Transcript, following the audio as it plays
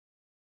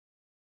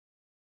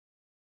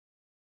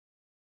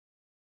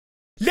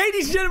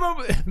Ladies and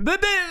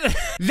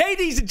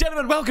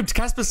gentlemen, welcome to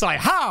Caspersight.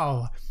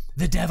 How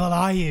the devil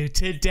are you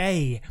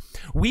today?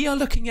 We are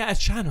looking at a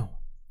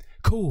channel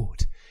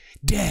called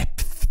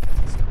Depths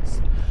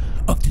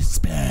of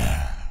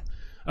Despair.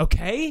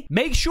 Okay?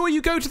 Make sure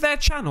you go to their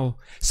channel,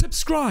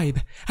 subscribe,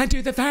 and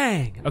do the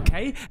thing,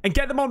 okay? And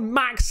get them on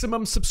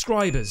maximum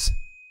subscribers.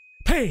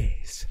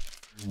 Please.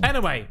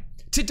 Anyway,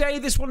 today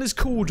this one is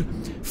called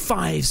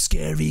 5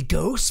 Scary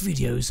Ghost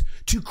Videos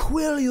to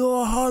Quill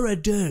Your Horror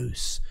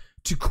Dose.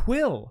 To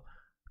quell?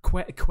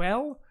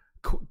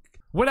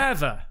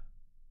 Whatever.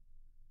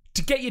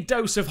 To get your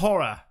dose of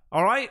horror,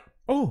 alright?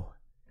 Oh,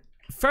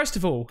 first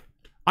of all,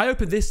 I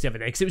opened this the other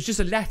day because it was just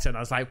a letter and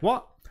I was like,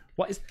 what?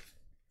 What is...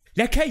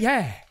 Look at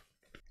yeah.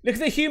 Look at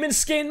the human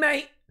skin,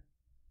 mate.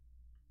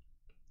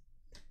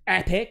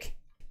 Epic.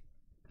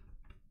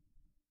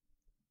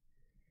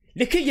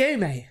 Look at you,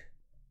 mate.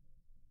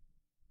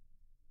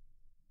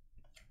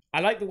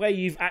 I like the way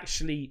you've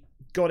actually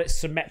got it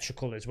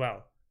symmetrical as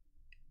well.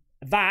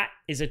 That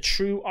is a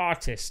true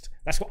artist.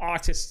 That's what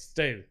artists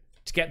do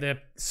to get the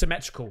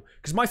symmetrical.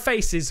 Because my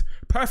face is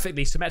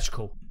perfectly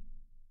symmetrical.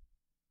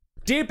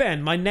 Dear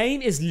Ben, my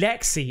name is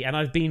Lexi and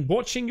I've been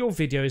watching your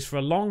videos for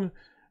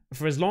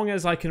as long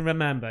as I can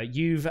remember.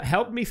 You've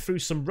helped me through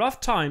some rough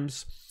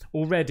times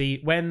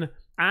already when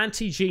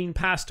Auntie Jean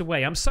passed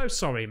away. I'm so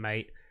sorry,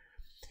 mate.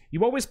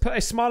 You always put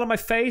a smile on my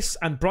face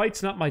and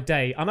brighten up my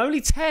day. I'm only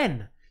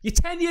 10. You're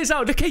 10 years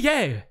old. Look at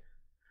you.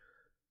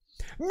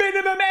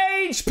 Minimum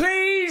age,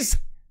 please!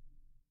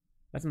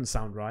 That doesn't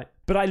sound right.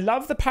 But I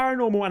love the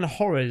paranormal and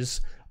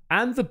horrors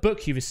and the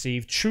book you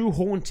received, True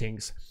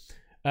Hauntings.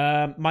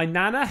 My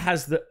nana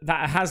has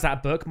that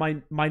book.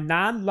 My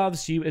nan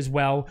loves you as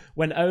well.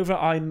 Whenever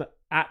I'm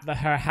at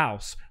her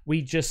house,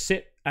 we just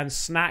sit and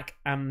snack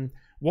and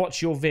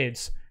watch your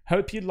vids.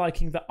 Hope you're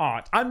liking the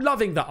art. I'm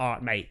loving the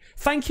art, mate.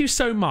 Thank you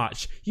so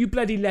much. You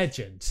bloody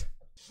legend.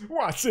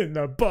 What's in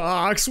the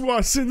box?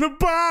 What's in the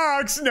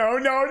box? No,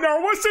 no, no.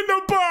 What's in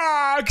the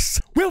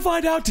box? We'll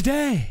find out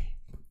today.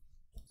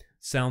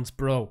 Sounds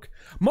broke.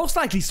 Most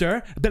likely,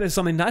 sir. A bit of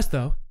something nice,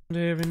 though.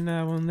 Every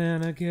now and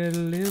then I get a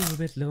little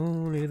bit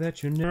lonely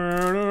that you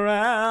turn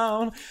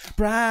around.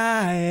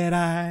 Bright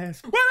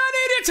eyes. Well, I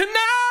need it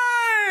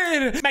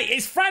tonight! Mate,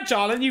 it's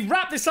fragile and you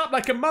wrap this up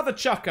like a mother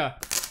chucker.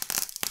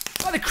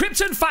 Like the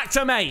Krypton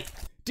factor, mate.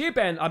 Dear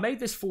Ben, I made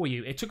this for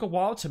you. It took a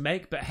while to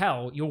make, but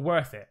hell, you're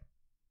worth it.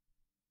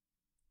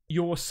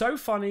 You're so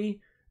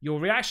funny. Your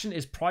reaction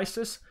is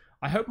priceless.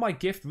 I hope my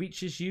gift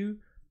reaches you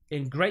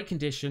in great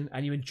condition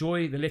and you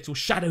enjoy the little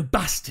shadow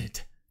bastard.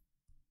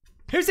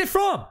 Who's it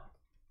from?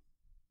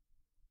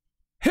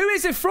 Who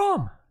is it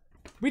from?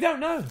 We don't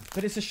know,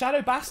 but it's a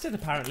shadow bastard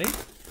apparently.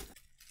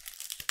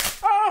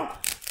 Oh!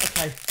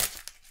 Okay.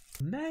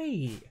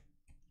 Mate.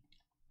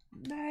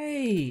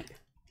 Mate.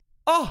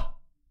 Oh!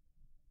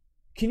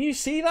 Can you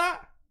see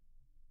that?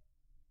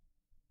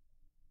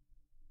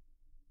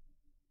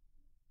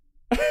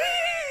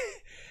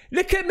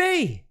 Look at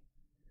me.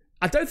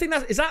 I don't think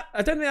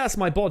that's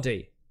my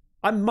body.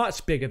 I'm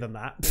much bigger than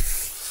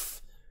that.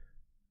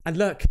 And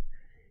look,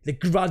 the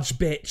grudge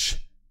bitch.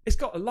 It's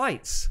got the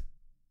lights.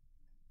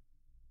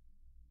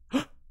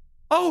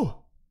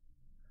 Oh.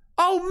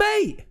 Oh,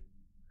 mate.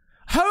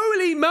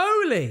 Holy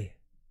moly.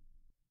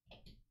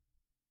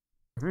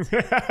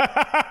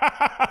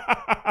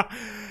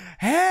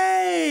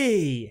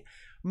 Hey,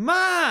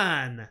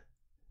 man.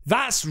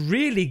 That's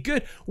really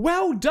good.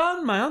 Well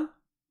done, man.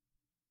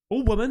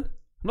 Or woman.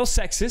 I'm not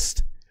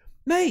sexist.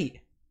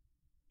 Mate.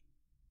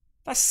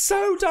 That's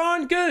so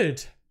darn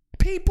good.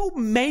 People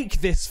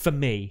make this for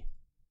me.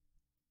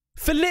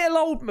 For little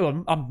old...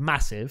 Well, I'm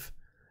massive.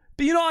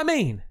 But you know what I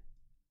mean?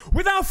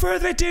 Without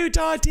further ado,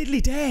 dar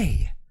diddly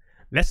day.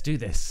 Let's do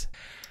this.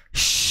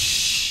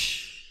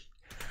 Shh.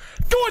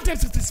 Go on,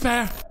 Depths of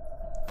Despair.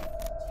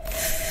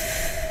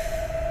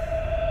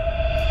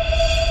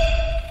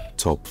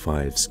 Top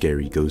 5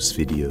 scary ghost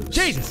videos.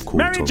 Jesus, caught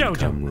Mary on Jojo.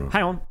 camera.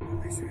 Hang on.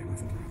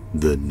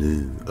 The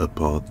new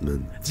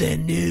apartment. The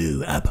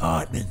new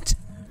apartment.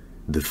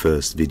 The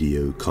first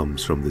video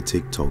comes from the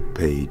TikTok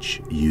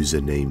page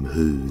username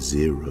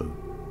Who0.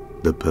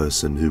 The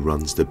person who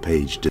runs the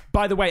page.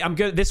 By the way,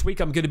 this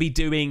week I'm going to be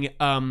doing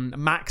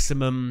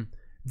maximum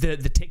the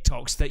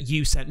TikToks that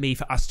you sent me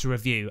for us to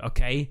review.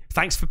 Okay,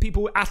 thanks for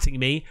people atting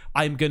me.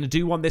 I'm going to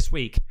do one this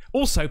week.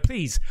 Also,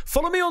 please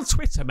follow me on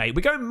Twitter, mate.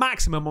 We're going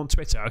maximum on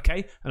Twitter.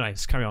 Okay. Anyway,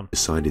 let's carry on.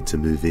 Decided to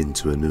move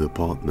into a new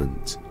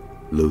apartment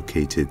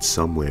located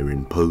somewhere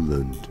in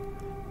Poland,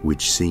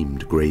 which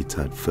seemed great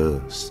at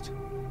first,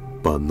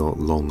 but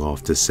not long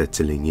after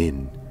settling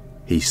in,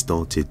 he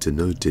started to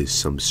notice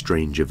some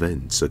strange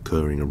events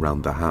occurring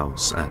around the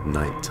house at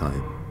night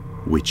time,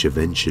 which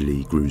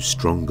eventually grew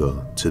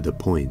stronger to the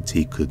point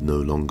he could no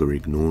longer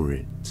ignore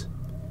it.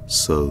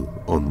 So,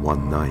 on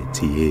one night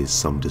he hears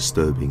some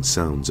disturbing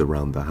sounds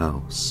around the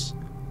house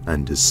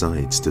and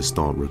decides to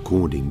start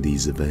recording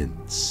these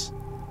events.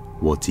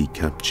 What he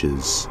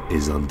captures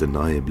is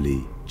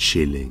undeniably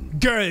chilling.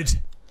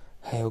 Good!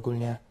 Hej,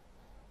 ogólnie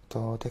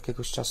to od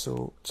jakiegoś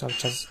czasu cały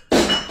czas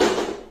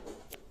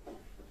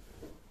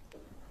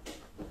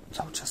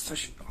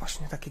coś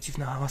właśnie takie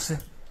dziwne hałasy.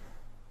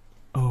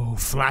 Oh,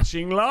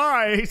 flashing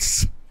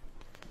lights!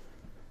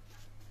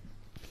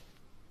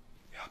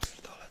 Ja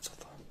pierdolę, co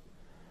to?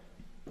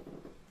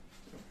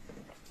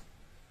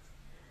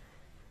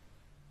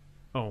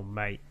 Oh,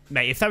 mate.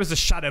 Mate, if there was a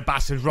shadow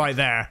bastard right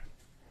there.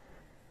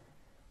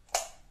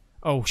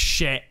 Oh,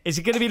 shit. Is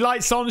it going to be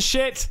lights on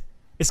shit?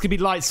 It's going to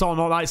be lights on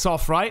or lights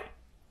off, right?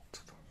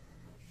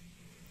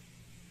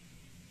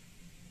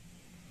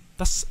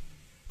 That's...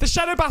 The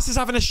shadow bastard's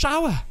having a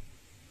shower.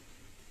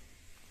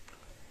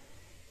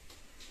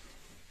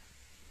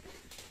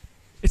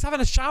 It's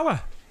having a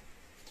shower.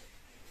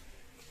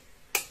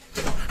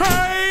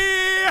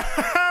 Hey!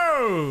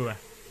 -ho!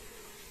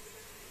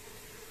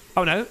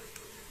 Oh, no.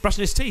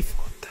 Brushing his teeth.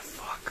 What the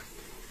fuck?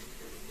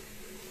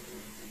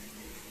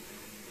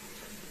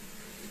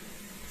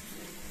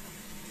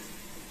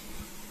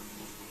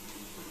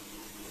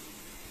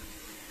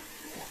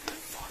 What the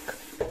fuck?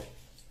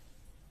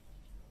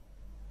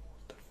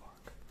 What the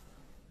fuck?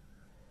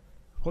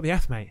 What the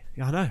F, mate?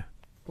 Yeah, I know.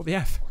 What the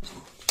F?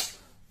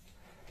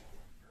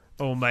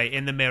 Oh, mate,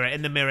 in the mirror,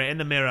 in the mirror, in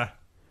the mirror.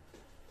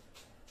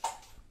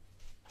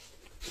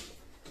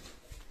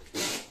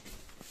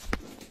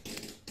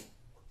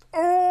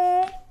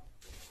 Oh!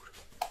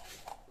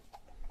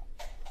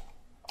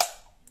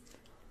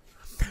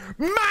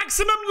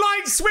 Maximum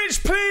light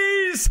switch,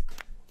 please!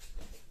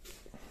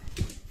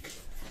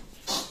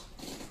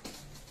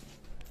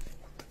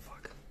 What the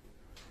fuck?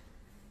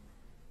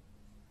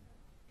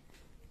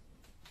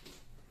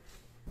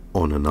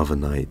 On another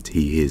night,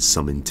 he hears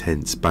some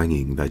intense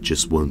banging that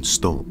just won't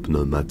stop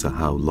no matter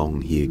how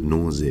long he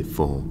ignores it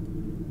for.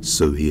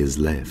 So he is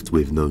left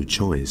with no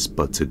choice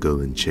but to go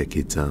and check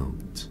it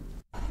out.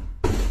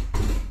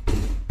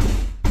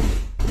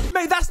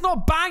 Mate, that's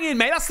not banging,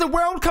 mate. That's the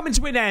world coming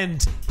to an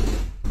end.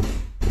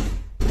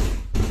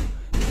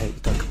 Ej,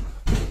 tak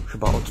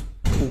chyba od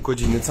pół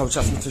godziny cały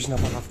czas mi coś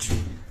nawala w drzwi.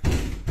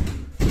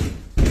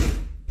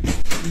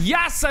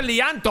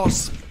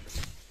 Yasaliantos!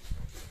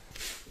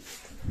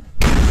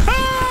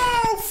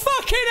 Oh,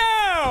 fucking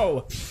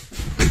hell!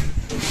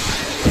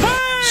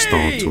 Hey!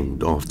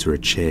 Startled after a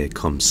chair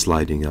comes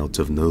sliding out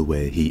of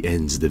nowhere, he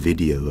ends the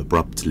video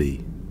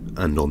abruptly,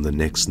 and on the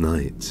next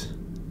night,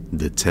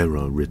 the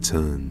terror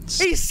returns.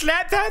 He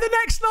slept there the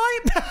next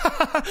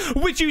night?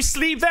 Would you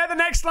sleep there the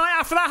next night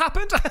after that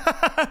happened?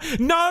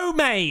 No,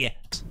 mate.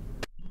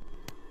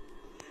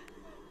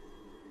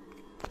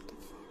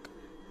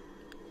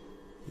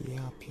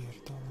 Ja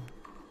pierdolę.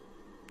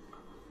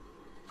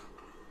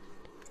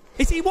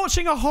 Is he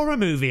watching a horror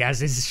movie as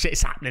this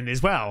shit's happening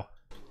as well?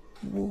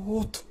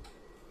 What?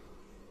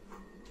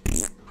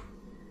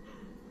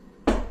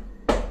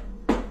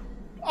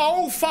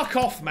 Oh, fuck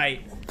off,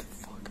 mate. What the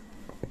fuck?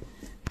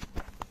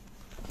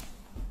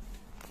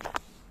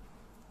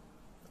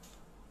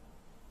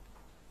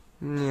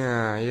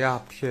 Nie, ja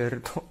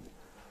pierdolę.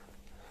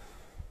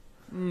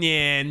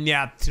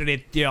 Nie,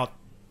 trytiot.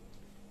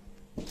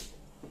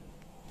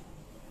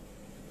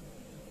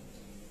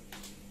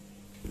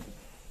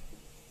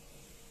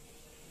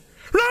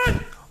 Run!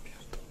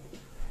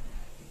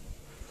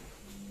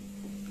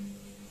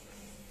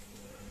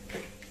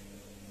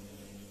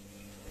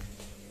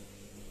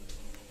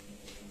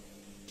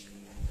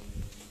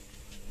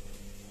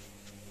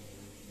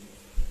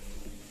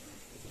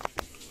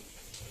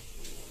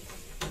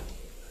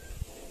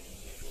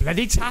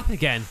 Bloody tap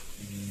again.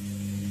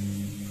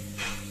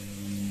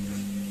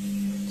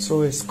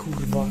 Co jest,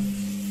 kurwa?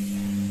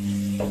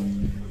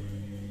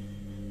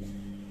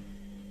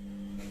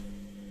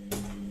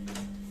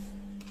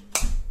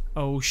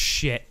 Oh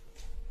shit.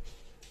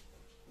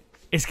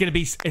 It's gonna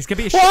be a shit.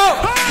 Hey,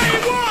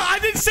 what? I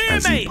didn't see it,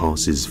 As he mate.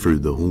 passes through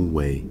the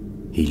hallway,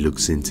 he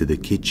looks into the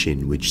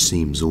kitchen, which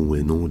seems all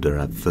in order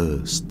at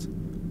first.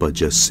 But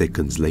just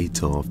seconds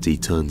later, after he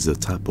turns the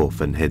tap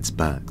off and heads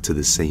back to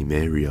the same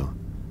area,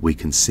 we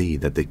can see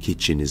that the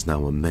kitchen is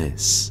now a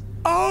mess,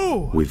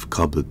 Oh! with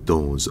cupboard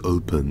doors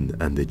open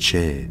and the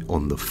chair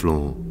on the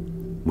floor,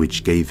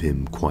 which gave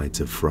him quite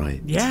a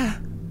fright. Yeah.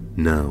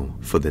 Now,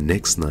 for the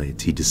next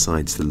night, he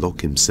decides to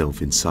lock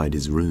himself inside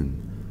his room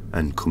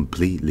and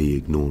completely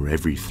ignore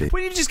everything.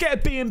 Why don't you just get a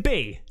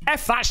B&B?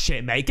 F that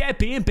shit, mate. Get a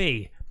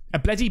B&B. A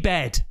bloody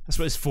bed. That's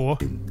what it's for.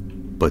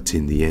 But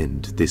in the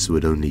end, this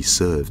would only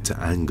serve to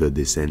anger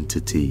this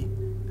entity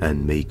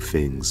and make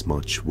things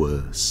much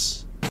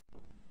worse.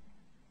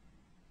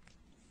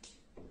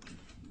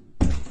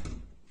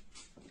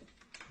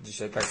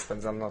 Dzisiaj tak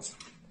spędzam noc.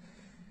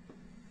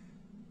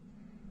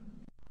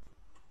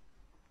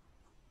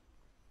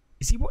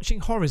 Is he watching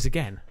horrors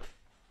again?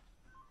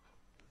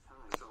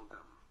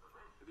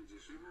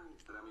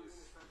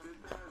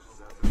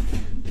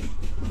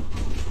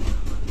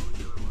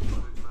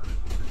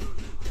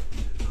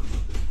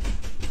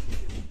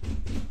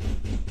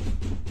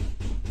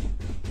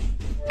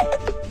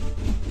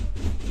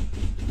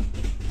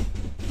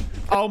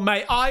 Oh,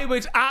 mate, I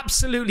would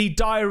absolutely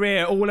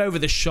diarrhea all over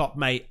the shop,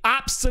 mate.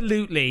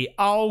 Absolutely.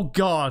 Oh,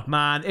 God,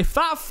 man. If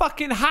that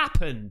fucking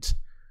happened,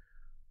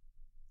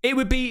 it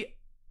would be...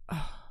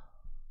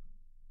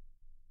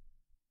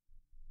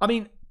 I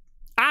mean,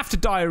 after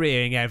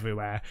diarrheaing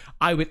everywhere,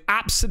 I would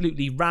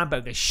absolutely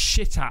Rambo the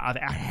shit out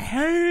of it.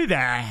 Who the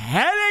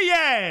hell are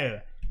you?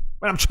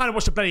 When I'm trying to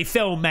watch the bloody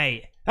film,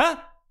 mate. Huh?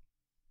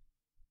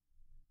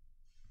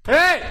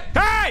 Hey!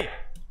 Hey!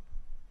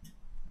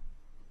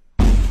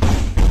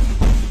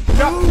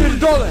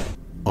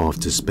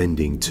 After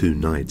spending 2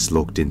 nights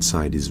locked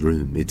inside his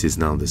room, it is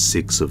now the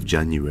 6th of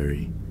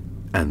January,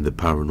 and the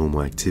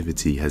paranormal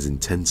activity has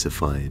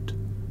intensified,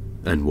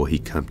 and what he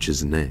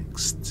captures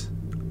next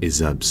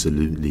is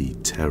absolutely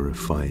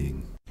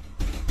terrifying.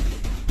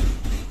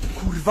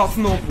 Kurwa,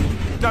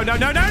 znowu. No, no,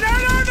 no, no, no,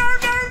 no, no,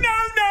 no, no,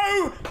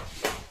 no!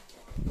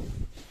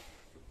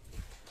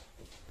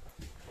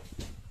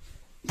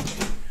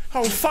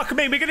 Oh, fuck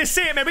me, we're gonna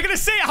see it, man, we're gonna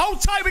see it,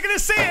 hold tight, we're gonna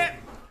see it!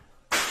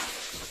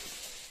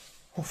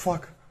 Oh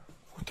fuck.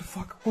 What the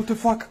fuck? What the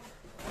fuck?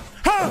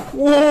 Huh?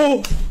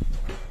 Whoa!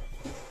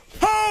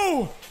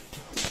 Oh!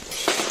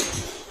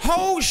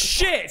 Oh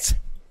shit!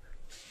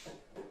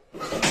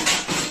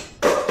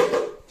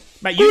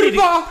 Mate, you need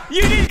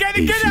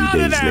to get out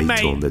of there,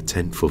 mate! On the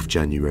 10th of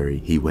January,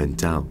 he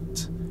went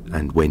out,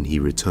 and when he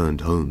returned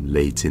home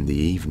late in the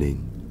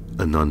evening,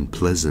 an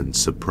unpleasant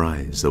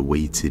surprise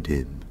awaited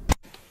him.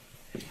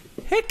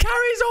 It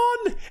carries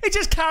on! It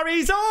just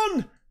carries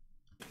on!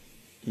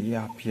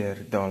 Ja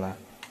pierdolę.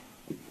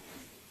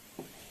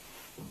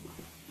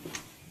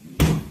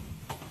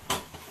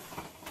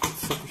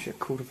 Co tu się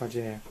kurwa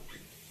dzieje?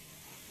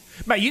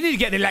 Mate, you need to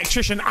get the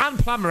electrician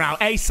and plumber out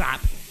ASAP.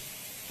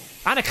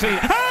 And a cleaner.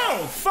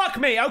 Oh, fuck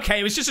me. Okay,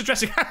 it was just a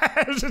dressing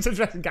it was just a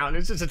dressing gown. It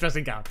was just a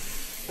dressing gown.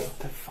 What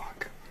the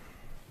fuck?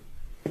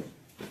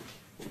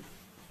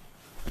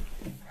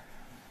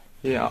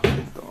 Ja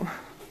pierdolę.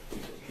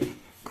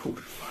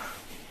 Kurwa.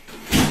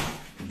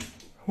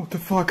 What the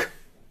fuck?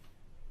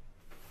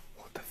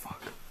 What the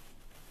fuck?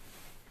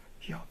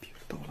 Ja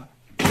pierdolę.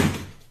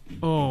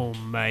 Oh,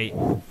 mate.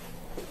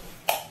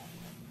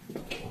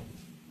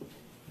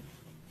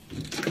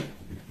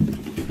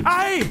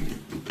 Hey!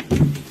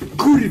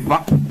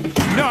 Kurwa!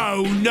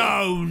 No,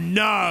 no,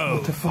 no!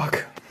 What the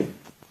fuck?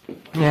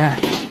 Nie.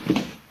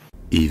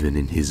 Even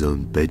in his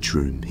own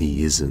bedroom,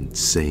 he isn't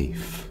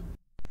safe.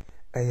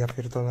 Ej, ja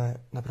pierdolę,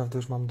 naprawdę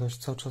już mam dość.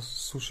 Cały czas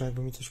słyszę,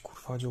 jakby mi coś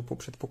kurwa działo po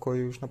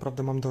przedpokoju. Już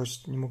naprawdę mam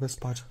dość, nie mogę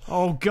spać.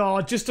 Oh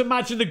god, just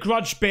imagine the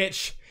grudge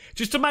bitch.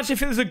 Just imagine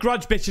if it was a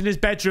grudge bitch in his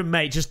bedroom,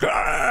 mate. Just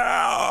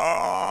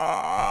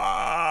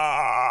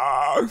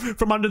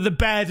from under the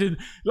bed and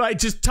like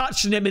just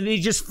touching him and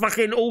he just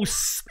fucking all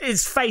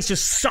his face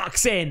just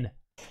sucks in.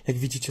 Jak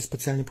widzicie,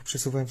 specjalnie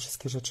poprzesuwałem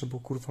wszystkie rzeczy, bo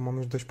kurwa mam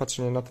już dość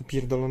patrzenia na te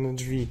pierdolone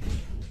drzwi.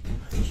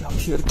 Ja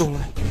pierdolę.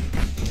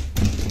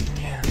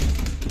 Nie.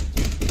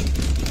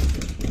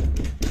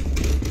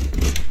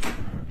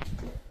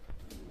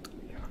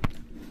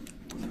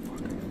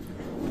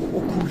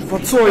 O kurwa,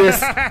 co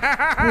jest? O.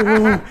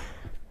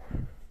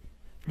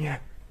 Nie.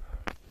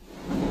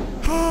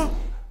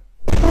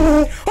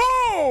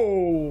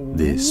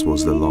 This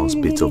was the last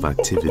bit of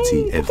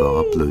activity ever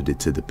uploaded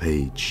to the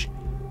page,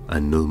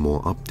 and no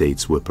more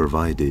updates were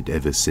provided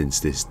ever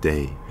since this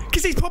day.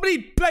 Because he's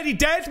probably bloody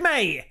dead,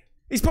 mate.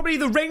 He's probably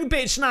the ring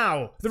bitch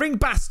now. The ring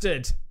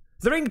bastard.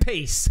 The ring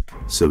piece.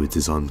 So it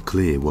is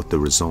unclear what the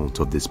result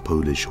of this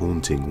Polish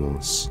haunting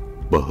was,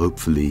 but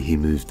hopefully he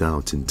moved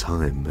out in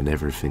time and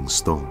everything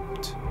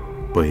stopped.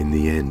 But in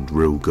the end,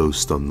 real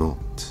ghost or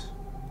not,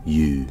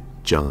 you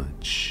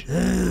judge.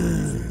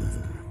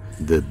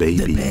 The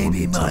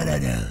baby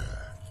monitor.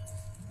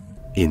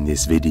 In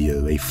this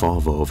video, a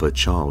father of a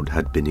child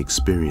had been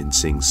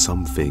experiencing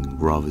something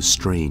rather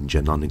strange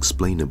and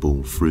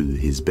unexplainable through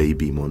his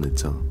baby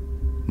monitor.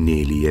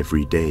 Nearly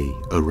every day,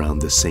 around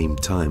the same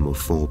time of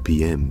 4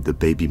 PM, the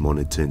baby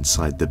monitor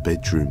inside the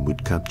bedroom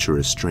would capture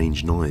a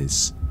strange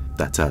noise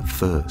that at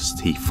first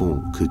he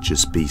thought could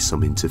just be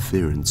some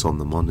interference on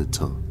the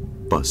monitor,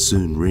 but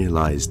soon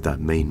realized that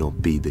may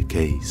not be the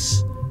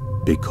case,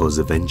 because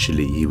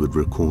eventually he would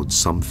record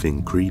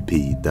something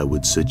creepy that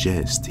would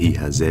suggest he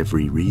has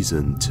every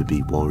reason to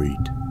be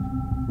worried.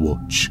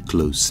 Watch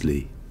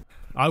closely.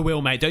 I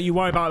will, mate. Don't you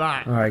worry about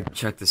that. Alright,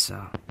 check this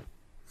out.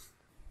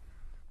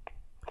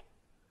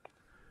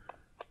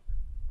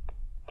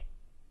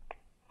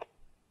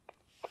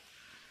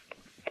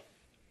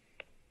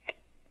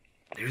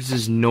 There's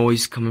this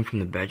noise coming from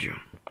the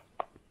bedroom.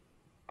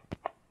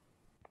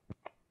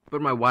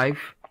 But my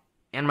wife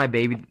and my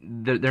baby,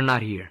 they're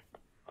not here.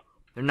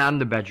 They're not in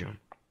the bedroom.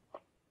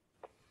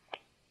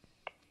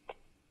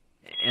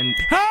 And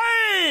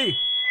Hey!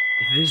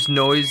 this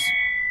noise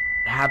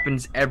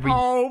happens every...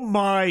 Oh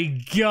my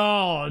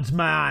god,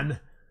 man.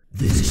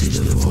 This is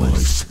the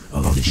voice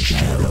of the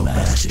Shadow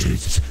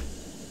Bastards.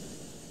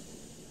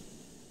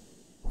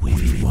 We've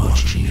been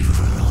watching you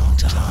for a long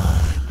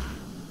time.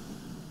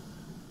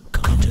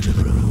 Come to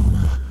the room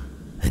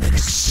and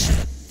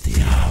accept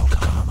the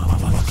outcome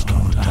of what's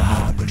going to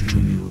happen to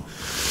you.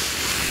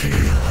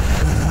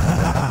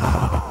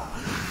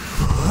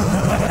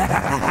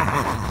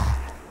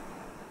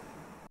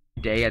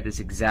 day at this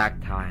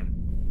exact time.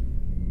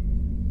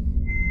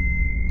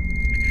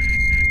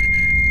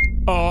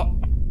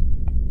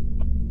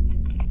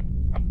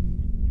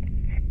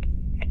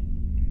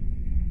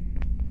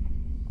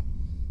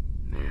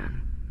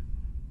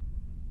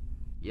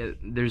 Yeah,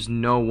 there's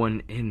no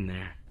one in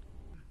there.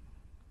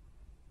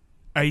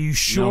 Are you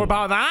sure No.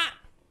 about that?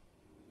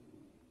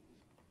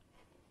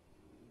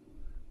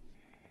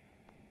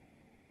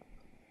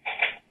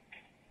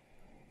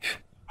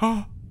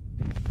 Huh?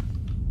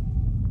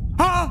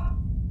 Huh?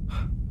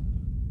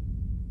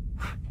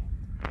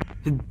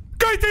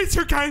 Go do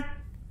 2K!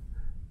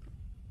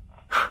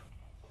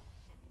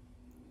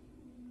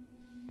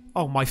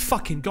 Oh my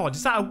fucking god,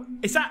 is that a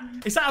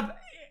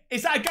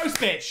ghost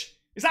bitch?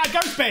 Is that a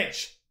ghost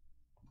bitch?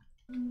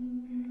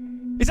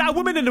 Is that a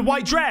woman in a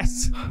white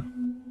dress?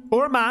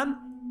 Or a man?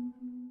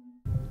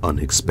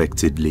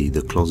 Unexpectedly,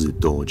 the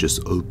closet door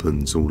just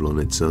opens all on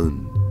its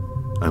own,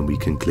 and we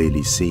can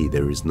clearly see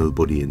there is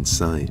nobody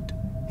inside.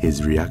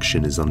 His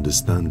reaction is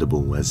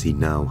understandable as he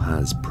now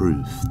has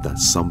proof that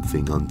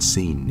something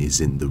unseen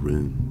is in the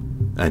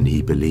room, and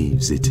he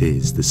believes it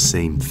is the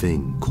same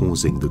thing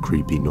causing the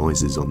creepy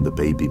noises on the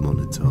baby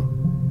monitor.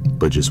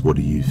 But just what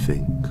do you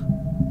think?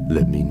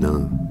 Let me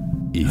know.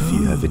 If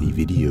you have any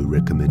video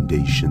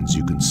recommendations,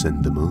 you can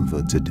send them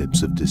over to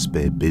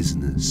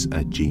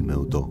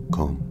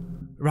depthsofdespairbusiness@gmail.com.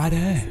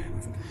 Righto.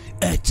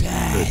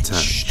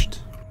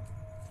 Attached.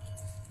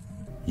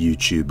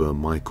 YouTuber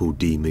Michael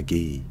D.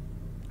 McGee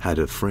had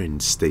a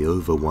friend stay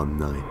over one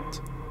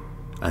night,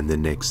 and the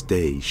next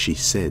day she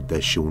said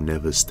that she'll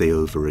never stay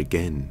over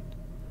again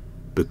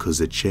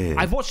because a chair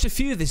I've watched a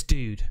few of this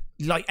dude,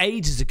 like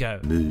ages ago.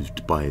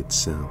 moved by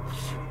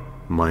itself.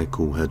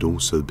 Michael had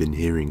also been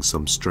hearing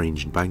some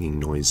strange banging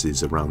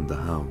noises around the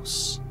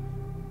house,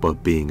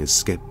 but being a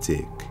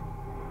skeptic,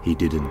 he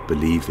didn't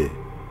believe it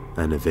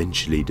and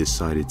eventually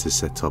decided to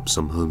set up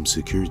some home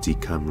security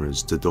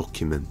cameras to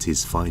document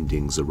his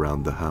findings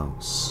around the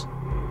house.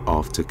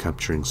 After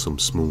capturing some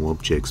small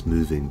objects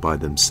moving by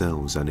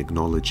themselves and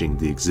acknowledging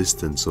the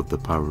existence of the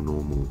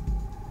paranormal,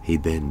 he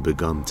then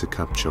began to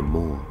capture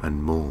more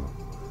and more,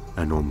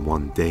 and on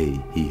one day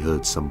he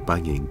heard some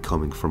banging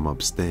coming from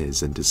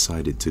upstairs and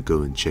decided to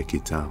go and check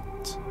it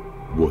out.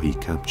 What he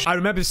captured I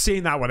remember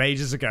seeing that one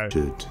ages ago.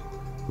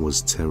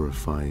 was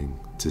terrifying,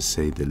 to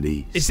say the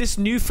least. Is this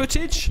new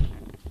footage?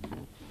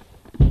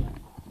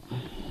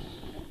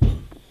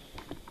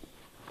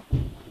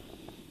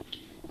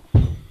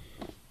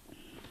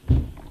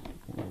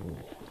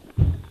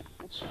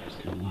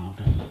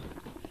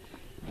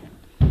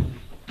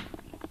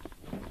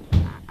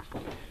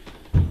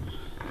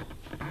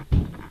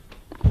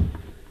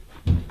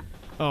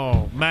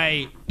 Oh,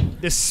 mate.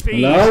 The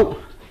speed. Hello?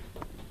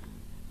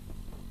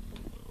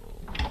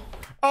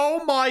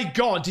 Oh my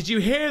god, did you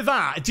hear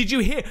that? Did you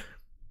hear?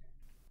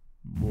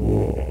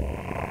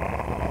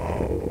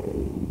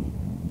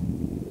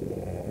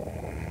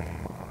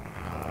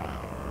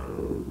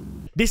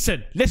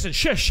 Listen, listen,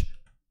 shush.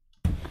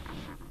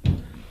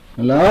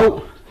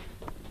 Hello?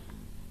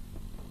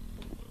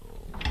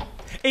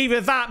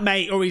 Either that,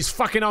 mate, or he's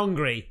fucking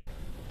hungry.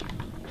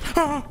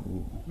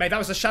 Mate, that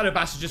was a shadow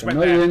bastard just I went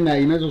know you're there. in there,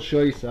 you may as well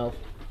show yourself.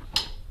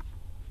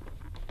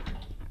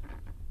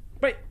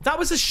 Wait, that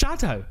was a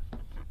shadow.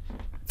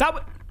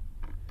 That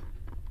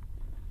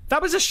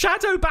was a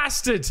shadow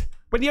bastard.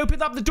 When he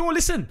opened up the door,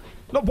 listen.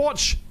 Look,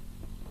 watch.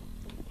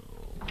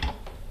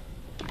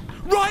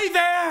 Right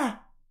there.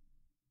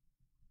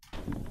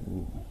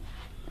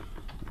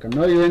 I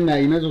know you're in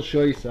there, you may as well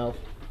show yourself.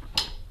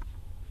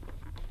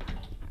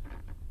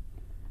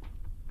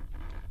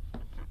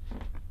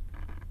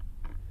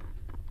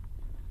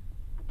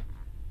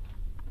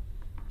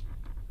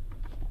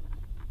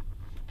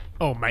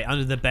 Oh, mate,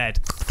 under the bed.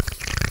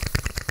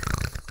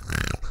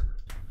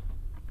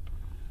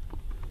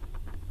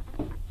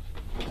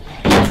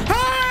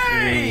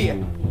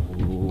 Hey!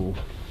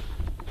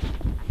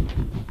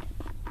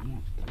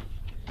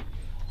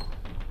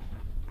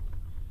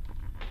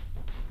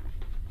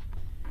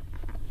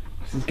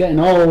 This is getting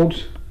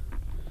old.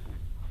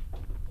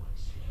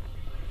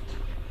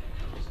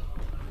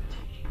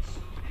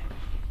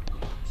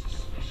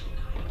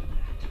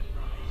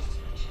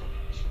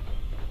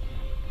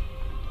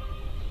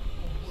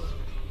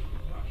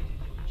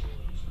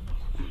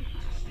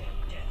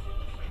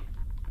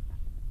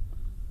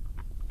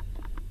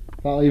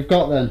 That all you've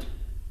got then?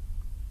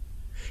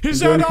 Is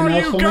there that all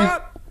anything else you for me?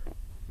 got?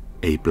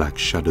 A black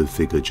shadow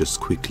figure just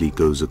quickly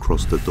goes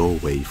across the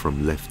doorway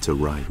from left to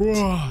right.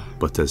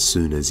 But as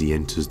soon as he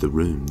enters the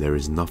room, there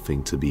is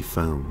nothing to be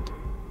found,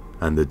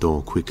 and the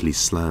door quickly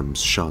slams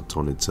shut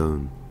on its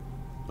own,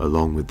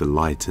 along with the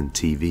light and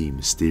TV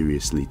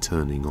mysteriously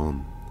turning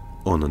on.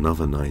 On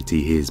another night,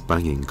 he hears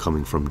banging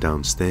coming from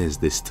downstairs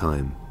this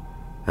time,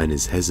 and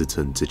is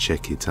hesitant to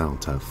check it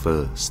out at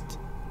first.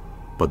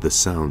 But the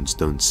sounds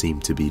don't seem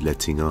to be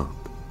letting up,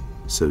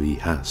 so he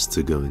has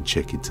to go and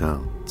check it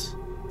out.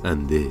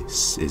 And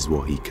this is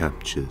what he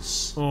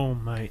captures. Oh,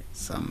 mate.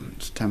 It's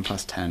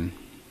 10:10.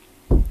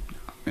 I'm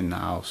in the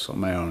house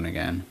on my own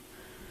again.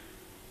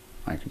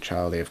 Mike and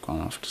Charlie have gone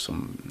off to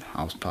some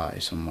house party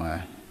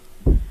somewhere,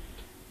 and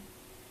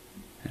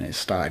it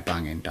started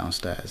banging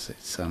downstairs.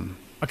 It's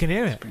I can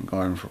hear it. been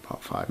going for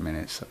about 5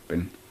 minutes. I've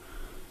been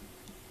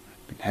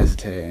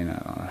hesitating.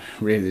 I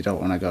really don't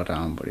want to go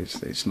down, but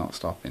it's not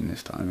stopping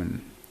this time.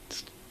 And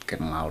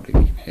getting louder.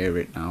 You can hear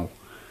it now.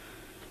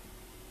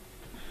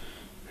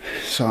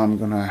 So I'm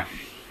gonna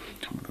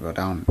go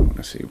down. I'm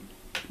gonna see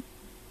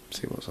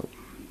what's up.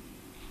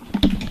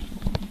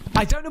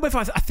 I don't know if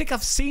I think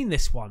I've seen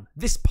this one.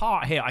 This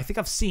part here, I think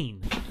I've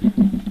seen.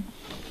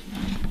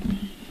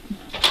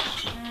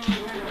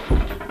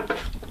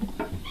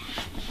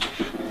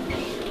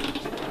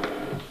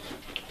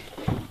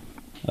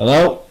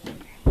 Hello?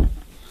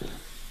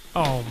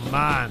 Oh,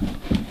 man.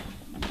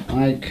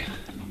 Mike?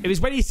 It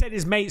was when he said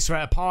his mates were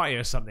at a party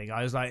or something.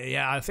 I was like,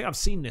 yeah, I think I've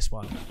seen this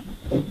one.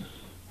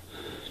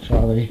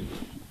 Charlie?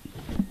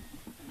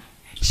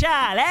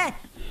 Charlie?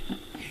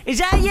 Is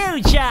that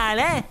you,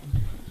 Charlie?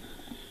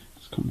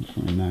 It's coming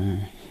from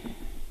there.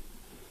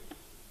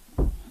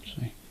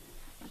 Actually,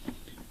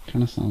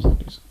 kind of sounds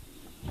like it's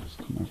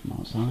coming from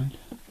outside.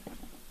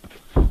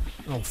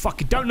 Oh,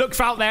 fucking don't look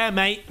for out there,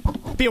 mate.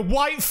 Be a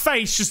white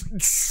face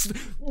just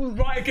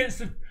right against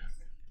the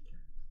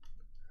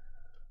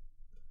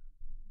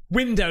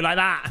window like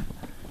that.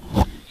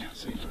 Can't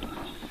see it.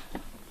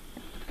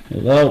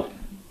 Hello?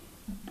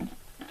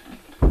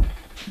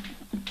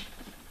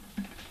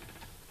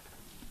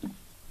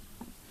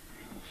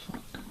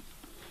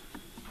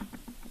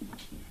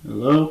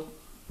 Hello?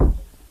 What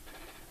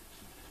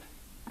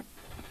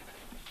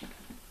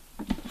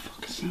the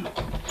fuck is that?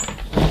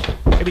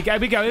 Here we go,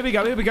 here we go, here we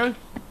go, here we go.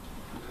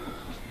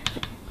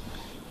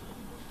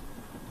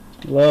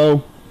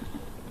 Hello?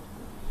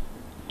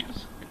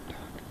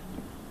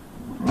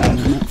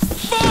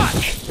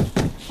 Fuck!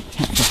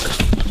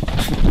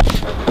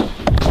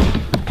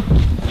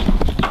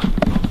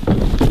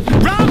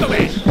 Round with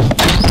it!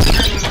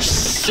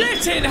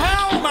 Shit in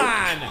hell,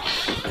 man!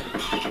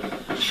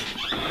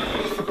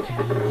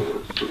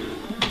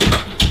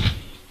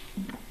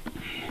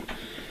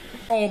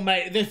 Oh,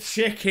 mate, the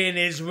chicken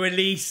is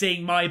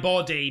releasing my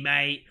body,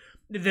 mate.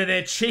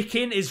 The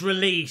chicken is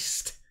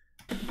released.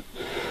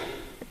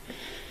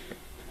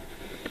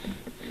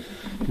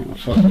 Oh,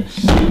 fuck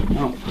this.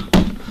 No.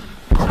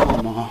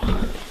 Come on.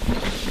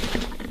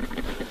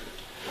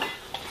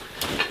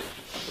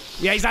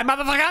 Yeah, he's like,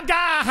 motherfucker, I'm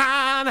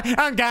gone!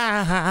 I'm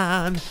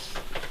gone!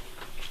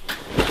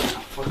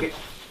 Fuck it.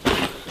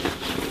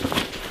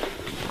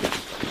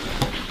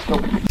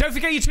 Don't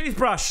forget your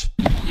toothbrush!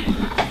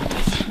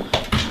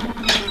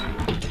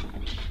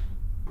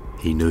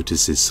 He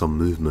notices some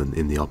movement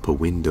in the upper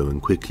window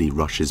and quickly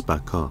rushes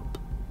back up,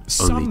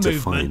 only to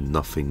find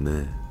nothing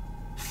there.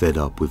 Fed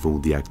up with all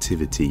the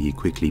activity, he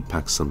quickly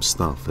packs some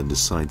stuff and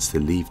decides to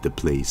leave the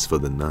place for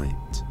the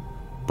night.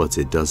 But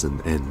it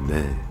doesn't end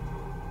there.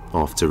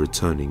 After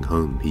returning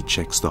home, he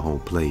checks the whole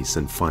place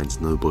and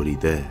finds nobody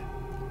there,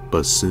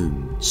 but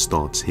soon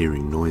starts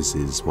hearing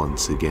noises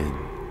once again,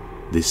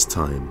 this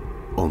time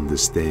on the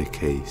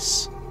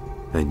staircase.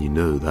 And you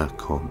know that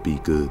can't be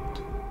good.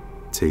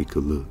 Take a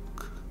look.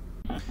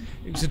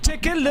 So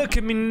take a look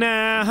at me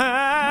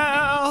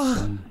now.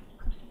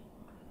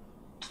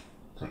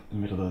 It's like the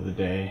middle of the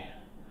day.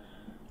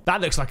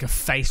 That looks like a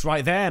face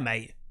right there,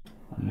 mate.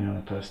 I'm the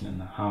only person in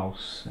the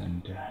house,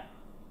 and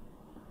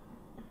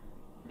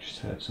just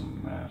heard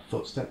some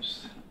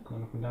footsteps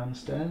going up and down the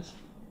stairs.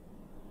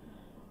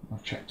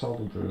 I've checked all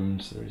the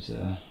rooms. There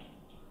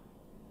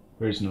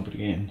is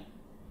nobody in.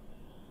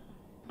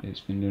 It's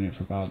been doing it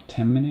for about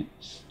 10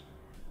 minutes.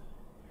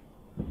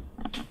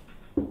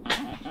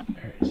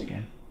 There it is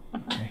again.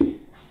 Okay.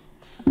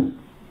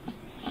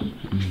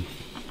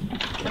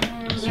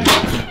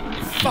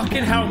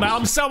 Fucking hell, mate,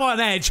 I'm so on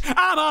edge.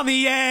 I'm on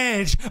the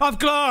edge of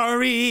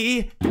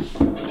glory.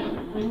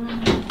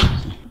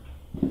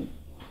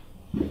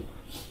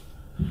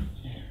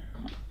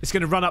 It's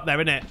gonna run up there,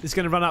 isn't it? It's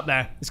gonna run up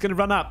there. It's gonna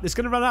run up. It's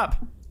gonna run up.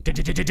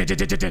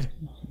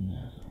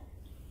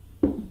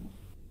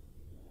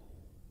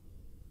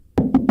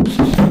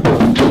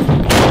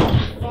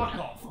 Fuck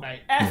off,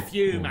 mate. F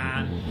you,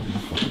 man.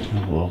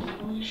 Hello.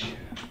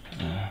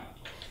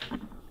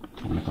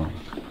 I'm gonna go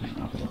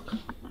have a look.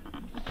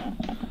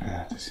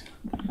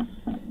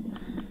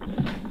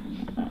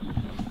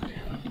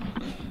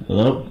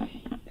 Hello?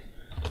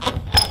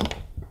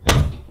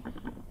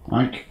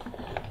 Mike?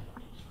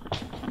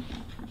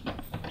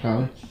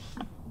 Charlie?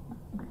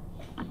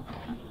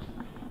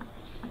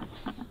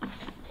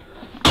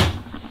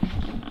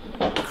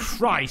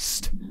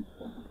 Christ.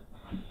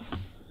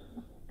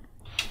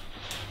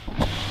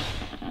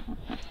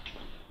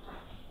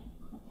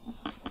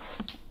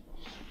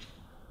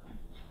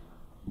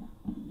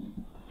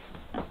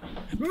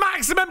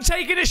 Maximum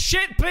taking a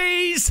shit,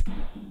 please!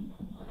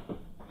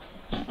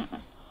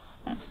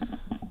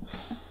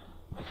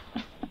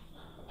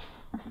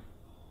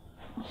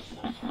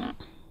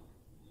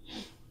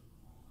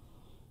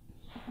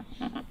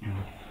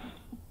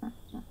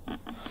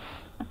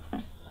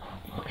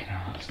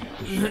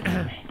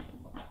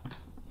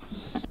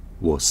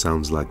 What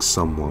sounds like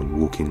someone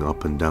walking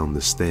up and down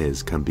the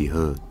stairs can be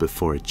heard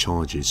before it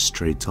charges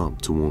straight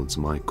up towards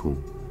Michael,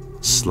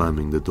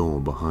 slamming the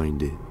door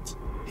behind it.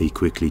 He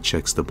quickly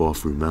checks the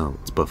bathroom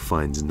out but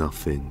finds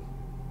nothing.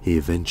 He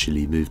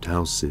eventually moved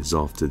houses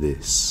after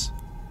this.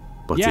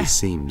 but Yeah. it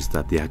seems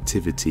that the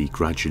activity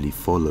gradually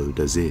followed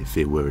as if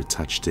it were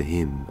attached to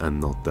him and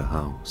not the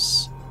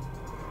house.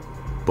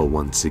 But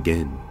once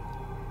again,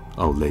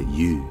 I'll let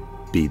you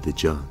be the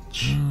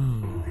judge.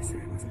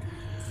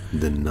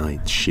 The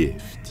Night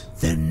Shift.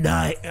 The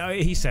night.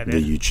 He said The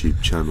it.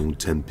 YouTube channel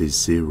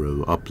Tempest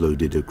Zero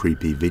uploaded a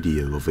creepy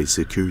video of a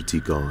security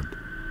guard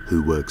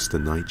who works the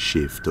night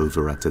shift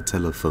over at a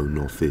telephone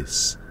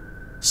office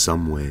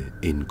somewhere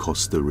in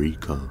Costa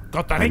Rica.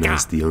 Costa And Rica.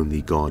 as the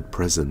only guard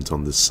present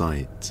on the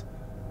site,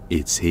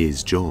 it's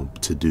his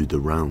job to do the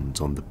rounds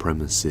on the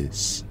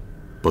premises.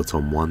 But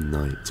on one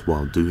night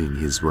while doing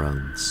his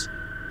rounds,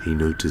 he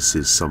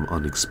notices some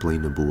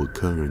unexplainable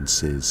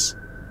occurrences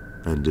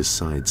and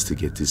decides to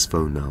get his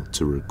phone out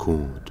to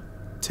record.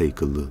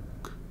 Take a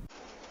look.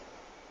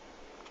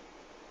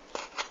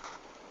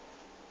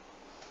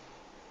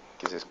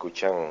 Que se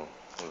escuchan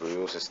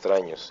ruidos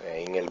extraños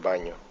ahí en el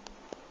baño.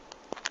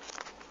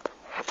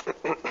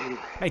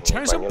 Hey,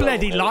 turn some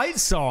bloody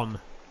lights on.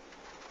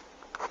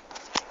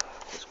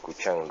 Se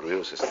escuchan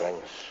ruidos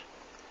extraños.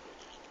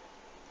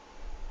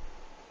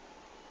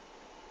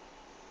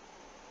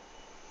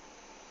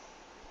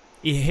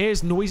 He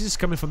hears noises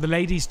coming from the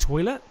ladies'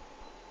 toilet.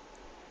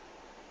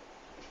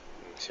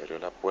 Se abrió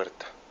la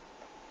puerta.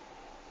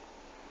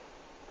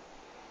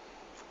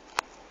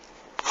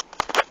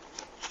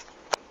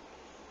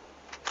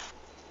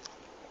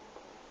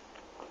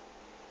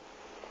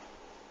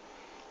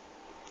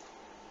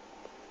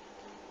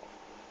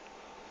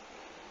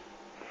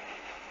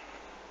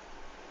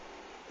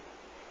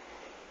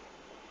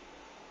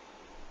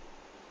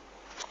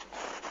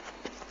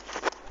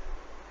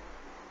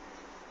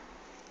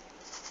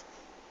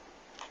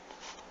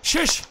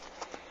 Shush!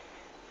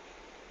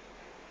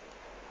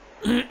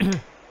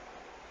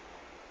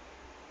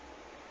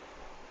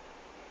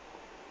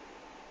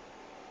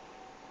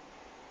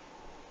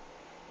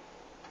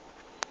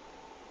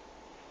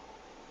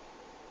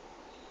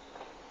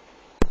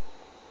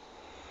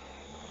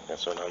 Está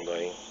sonando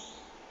ahí.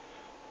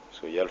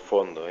 Se oye al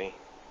fondo ahí.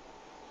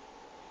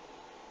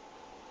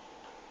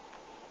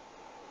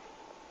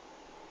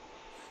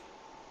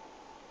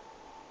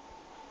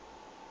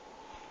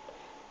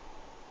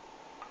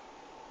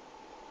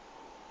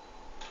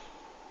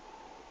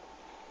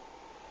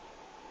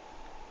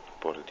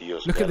 Por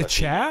Dios. Look at the véala aquí.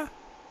 chair.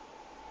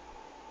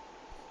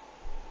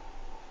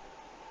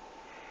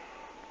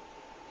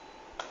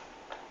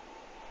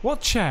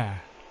 What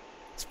chair?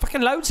 There's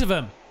fucking loads of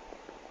them.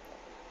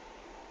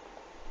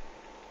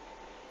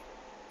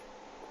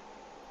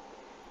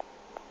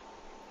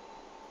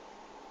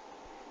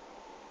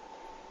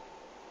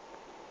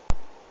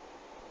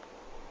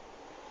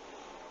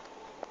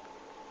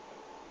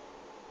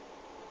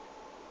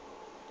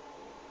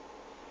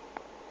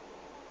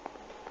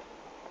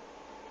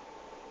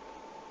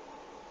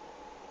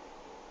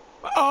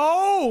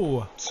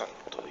 Oh!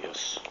 Santo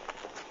Dios.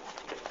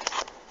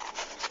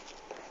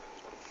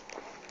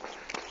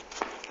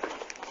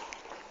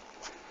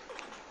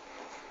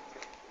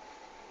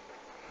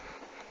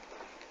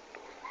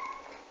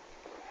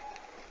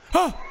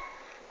 Huh.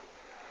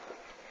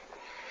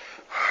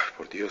 Ay,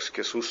 por Dios,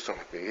 qué susto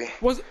me pegué.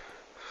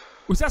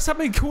 Was that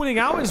something calling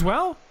out as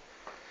well?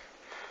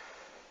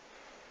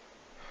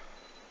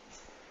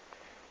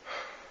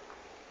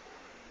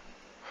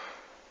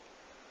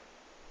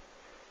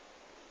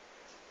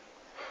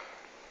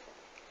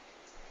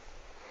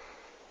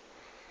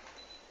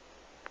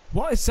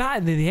 What is that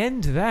in the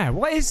end there?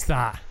 What is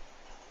that?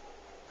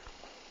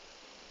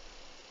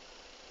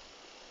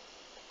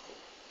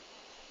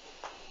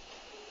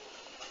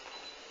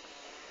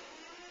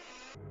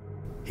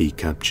 He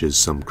captures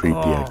some creepy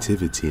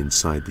activity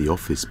inside the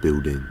office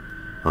building.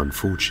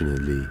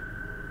 Unfortunately,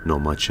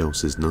 not much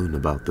else is known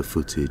about the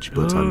footage,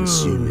 but I'm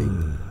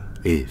assuming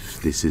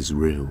if this is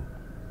real,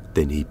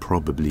 then he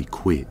probably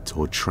quit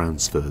or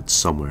transferred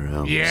somewhere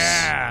else.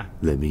 Yeah.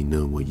 Let me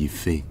know what you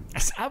think.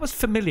 That was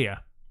familiar.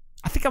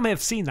 I think I may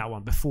have seen that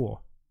one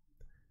before.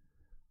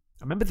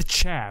 I remember the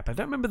chair, but I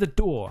don't remember the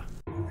door.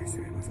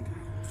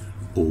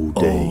 All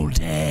day. All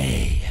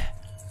day.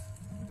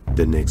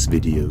 The next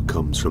video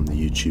comes from the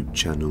YouTube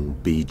channel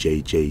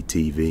BJJ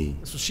TV,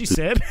 That's what she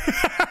said.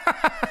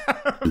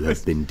 who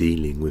have been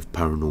dealing with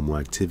paranormal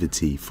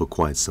activity for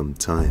quite some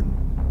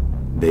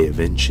time. They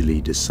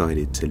eventually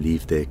decided to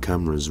leave their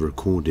cameras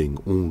recording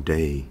all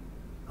day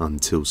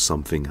until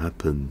something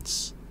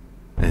happens.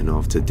 And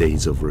after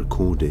days of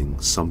recording,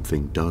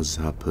 something does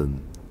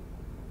happen.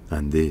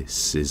 And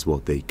this is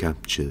what they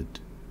captured.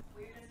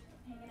 We're just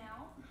hanging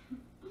out.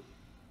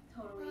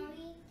 Totally.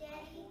 Mommy,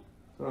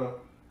 Daddy,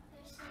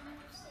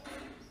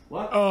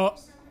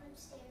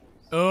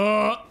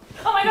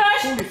 Oh my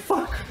gosh! Holy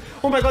fuck!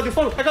 Oh my god, your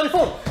phone! I got your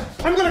phone!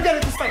 I'm gonna get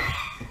it this time!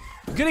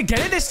 I'm gonna get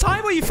it this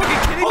time? Are you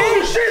fucking kidding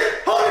Holy me?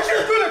 shit! Holy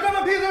shit, Julia! Come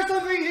up here! There's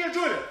something here,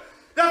 Julia!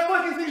 That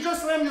fucking thing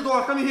just slammed the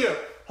door. Come here!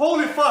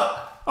 Holy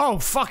fuck! Oh,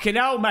 fucking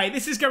hell, mate.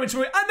 This is going to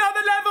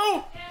another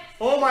level.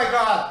 Oh my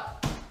god!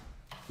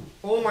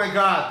 Oh my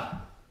god!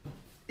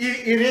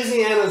 It is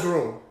in Anna's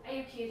room. Are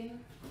you kidding?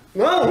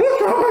 No,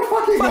 look at my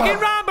fucking Fucking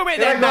Rambo it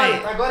then,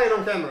 mate. I got it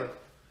on camera.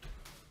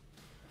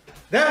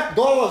 That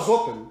door was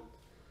open.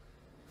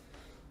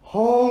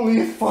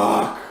 Holy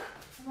fuck.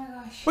 Oh my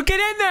gosh. Well, get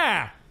in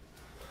there.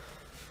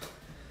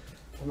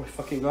 Oh my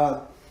fucking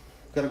god.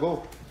 Gotta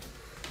go.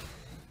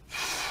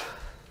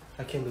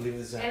 I can't believe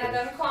this And I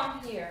happened. don't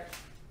come here.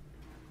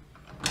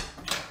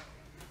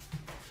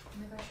 Oh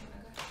my gosh, oh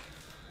my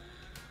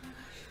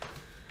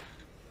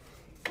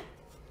gosh.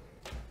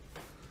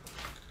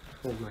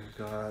 Oh my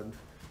god.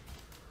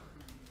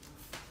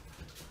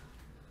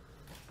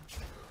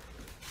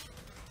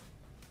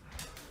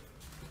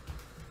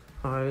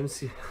 Alright, let me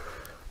see.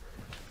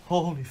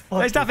 Holy fuck.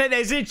 There's nothing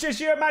there. It's just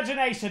your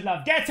imagination,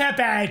 love. Get to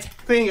bed.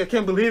 I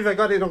can't believe I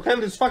got it on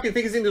camera. This fucking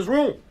thing is in this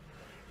room.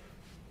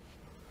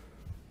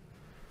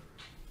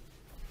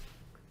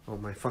 Oh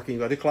my fucking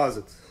god, the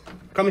closet.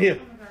 Come here.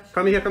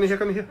 Come here, come here,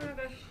 come here. Oh my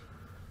gosh.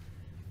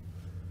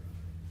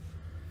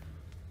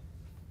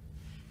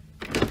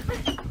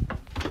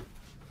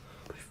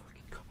 My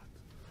fucking god.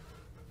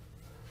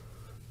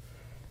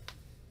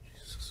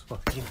 Jesus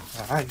fucking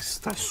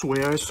Christ. I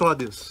swear I saw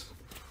this.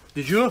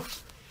 Did you?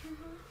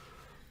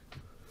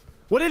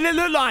 What did it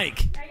look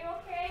like? Are you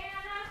okay,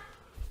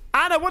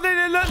 Anna? Anna, what did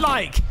it look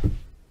like?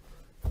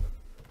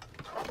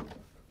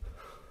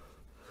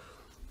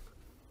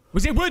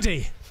 Was it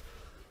Woody?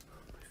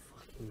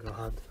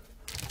 God.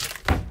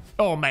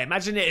 Oh, mate,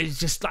 imagine it was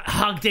just like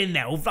hugged in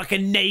there, all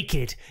fucking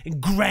naked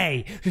and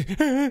grey.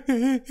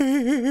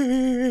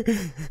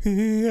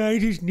 I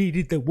just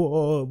needed the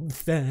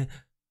warmth. I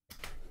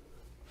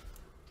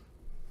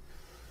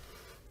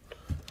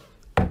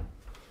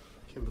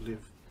can't believe.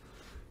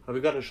 We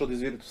gotta show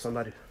this video to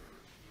somebody.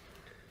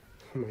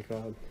 Oh my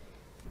god.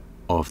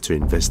 After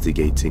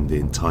investigating the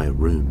entire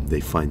room, they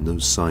find no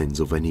signs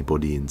of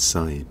anybody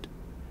inside.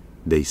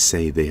 They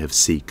say they have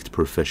sought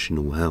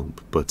professional help,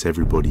 but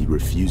everybody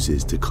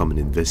refuses to come and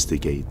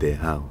investigate their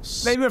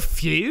house. They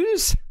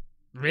refuse?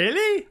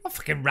 Really? I'll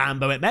fucking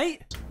Rambo it,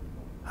 mate.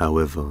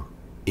 However,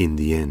 in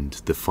the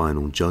end, the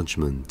final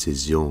judgment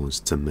is yours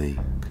to make.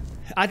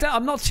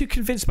 I'm not too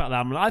convinced about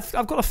that.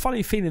 I've got a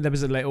funny feeling there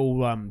was a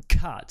little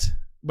cut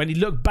when he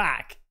looked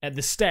back at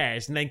the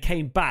stairs and then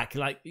came back,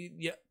 like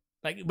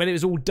when it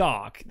was all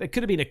dark. There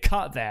could have been a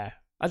cut there.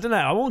 I don't know.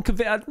 I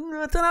don't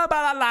know about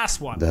that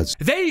last one.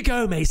 There you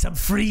go, mate. Some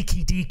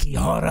freaky deaky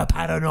horror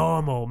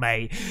paranormal,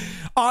 mate.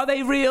 Are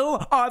they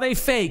real? Are they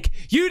fake?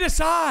 You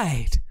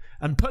decide.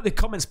 And put the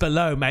comments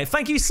below, mate.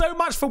 Thank you so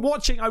much for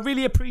watching. I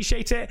really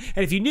appreciate it.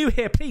 And if you're new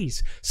here,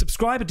 please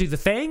subscribe and do the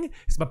thing.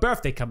 It's my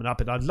birthday coming up,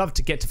 and I'd love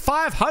to get to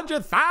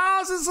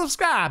 500,000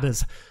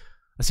 subscribers.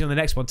 I'll see you on the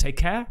next one. Take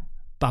care.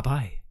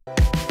 Bye-bye.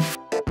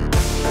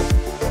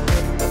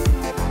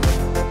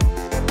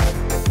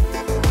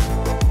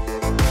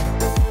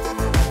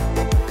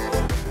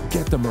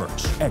 Get the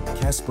merch at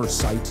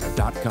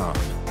Caspersight.com.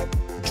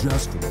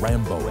 Just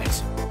Rambo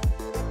it.